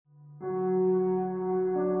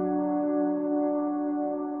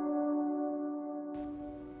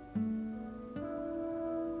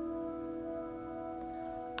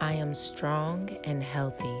am strong and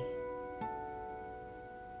healthy.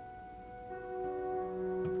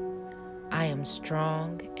 I am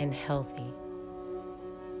strong and healthy.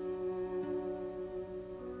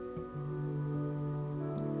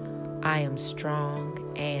 I am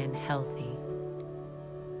strong and healthy.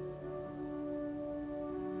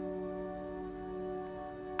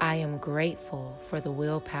 I am grateful for the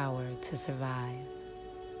willpower to survive.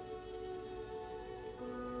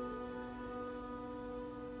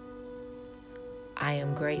 I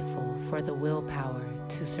am grateful for the willpower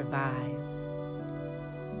to survive.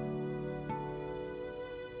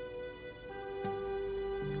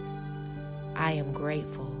 I am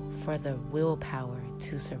grateful for the willpower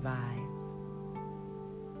to survive.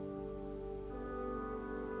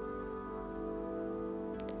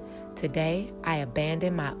 Today, I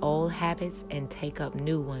abandon my old habits and take up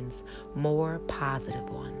new ones, more positive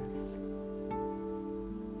ones.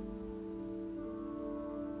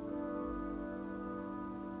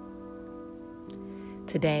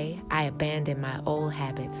 Today, I abandon my old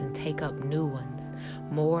habits and take up new ones,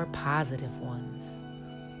 more positive ones.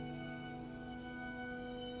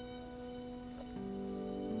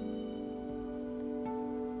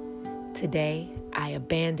 Today, I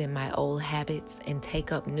abandon my old habits and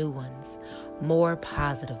take up new ones, more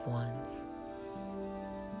positive ones.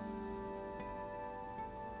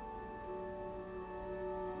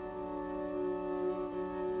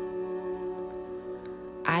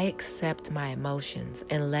 I accept my emotions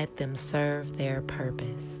and let them serve their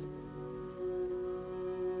purpose.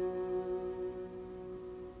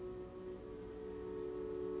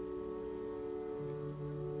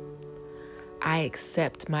 I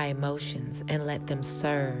accept my emotions and let them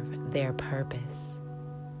serve their purpose.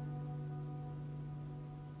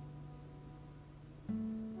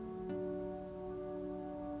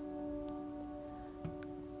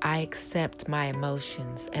 I accept my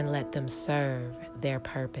emotions and let them serve their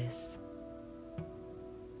purpose.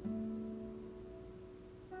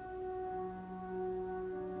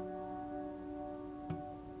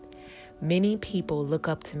 Many people look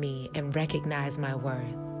up to me and recognize my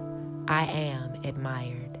worth. I am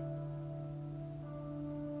admired.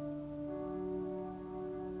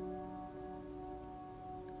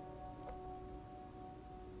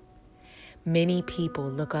 Many people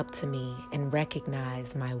look up to me and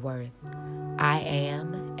recognize my worth. I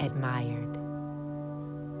am admired.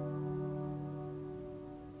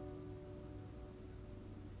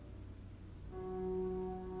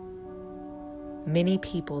 Many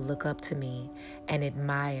people look up to me and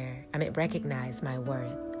recognize my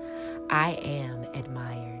worth. I am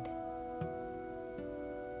admired.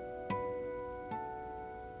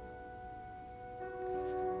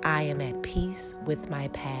 I am at peace with my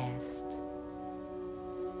past.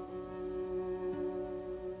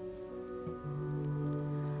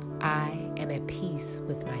 I am at peace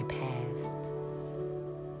with my past.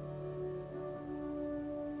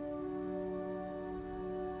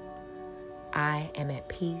 I am at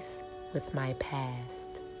peace with my past.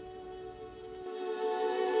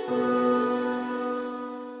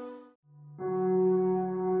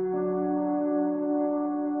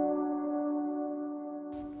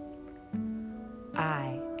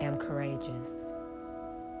 I am courageous.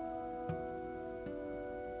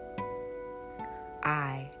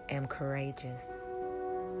 I am courageous.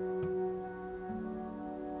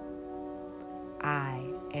 I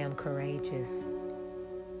am courageous.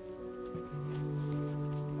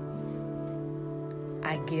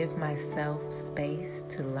 I give myself space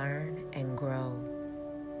to learn and grow.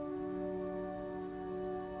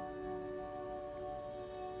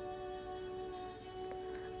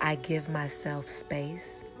 I give myself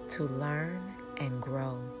space to learn and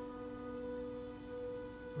grow.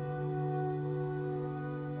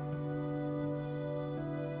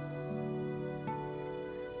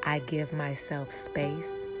 I give myself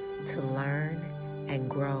space to learn and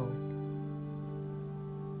grow.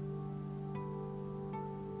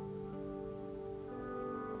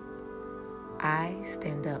 I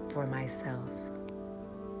stand up for myself.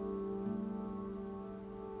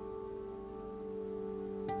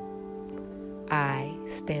 I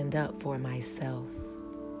stand up for myself.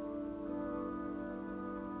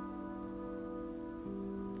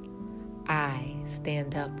 I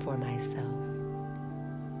stand up for myself.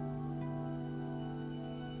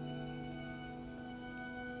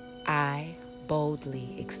 I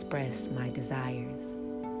boldly express my desires.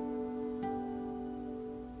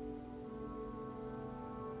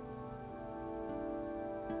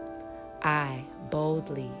 I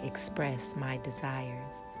boldly express my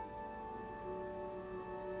desires.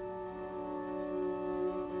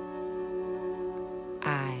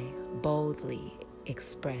 I boldly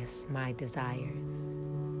express my desires.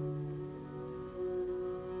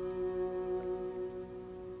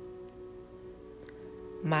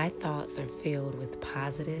 My thoughts are filled with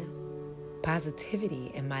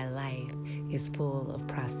positivity, and my life is full of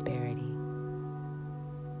prosperity.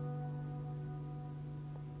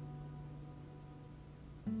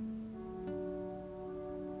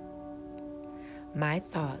 My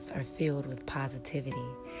thoughts are filled with positivity,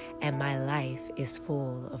 and my life is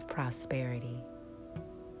full of prosperity.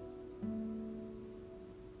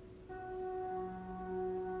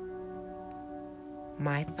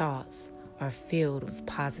 My thoughts are filled with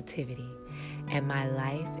positivity, and my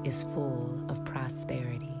life is full of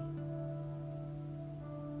prosperity.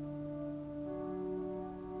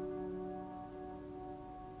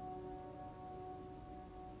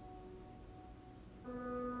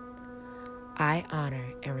 I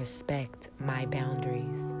honor and respect my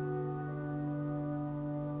boundaries.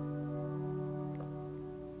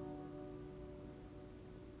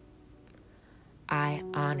 I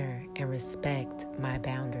honor and respect my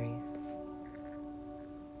boundaries.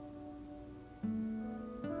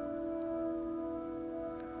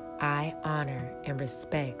 I honor and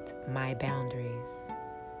respect my boundaries.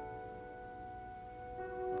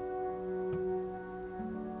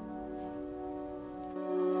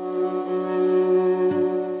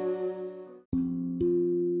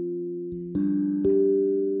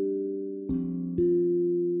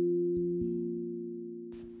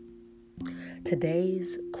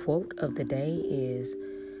 Today's quote of the day is,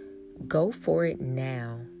 "Go for it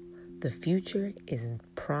now. The future is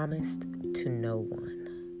promised to no one."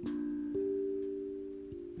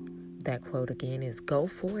 That quote again is, "Go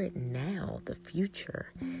for it now. The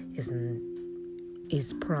future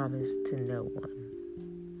is promised to no one."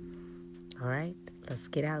 All right, let's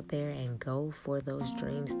get out there and go for those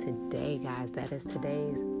dreams today, guys. That is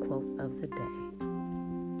today's quote of the day.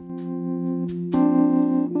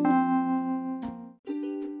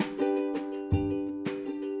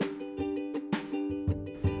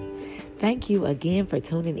 Thank you again for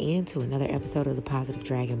tuning in to another episode of the Positive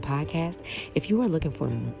Dragon Podcast. If you are looking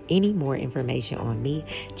for any more information on me,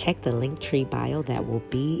 check the Linktree bio that will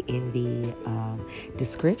be in the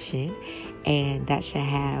description. And that should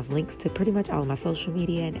have links to pretty much all of my social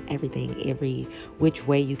media and everything, every which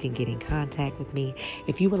way you can get in contact with me.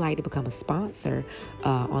 If you would like to become a sponsor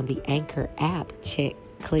on the Anchor app,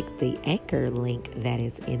 click the Anchor link that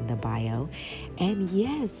is in the bio. And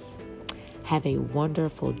yes, have a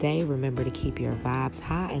wonderful day. Remember to keep your vibes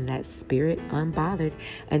high and that spirit unbothered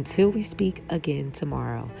until we speak again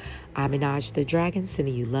tomorrow. I'm Minaj the Dragon,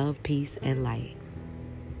 sending you love, peace, and light.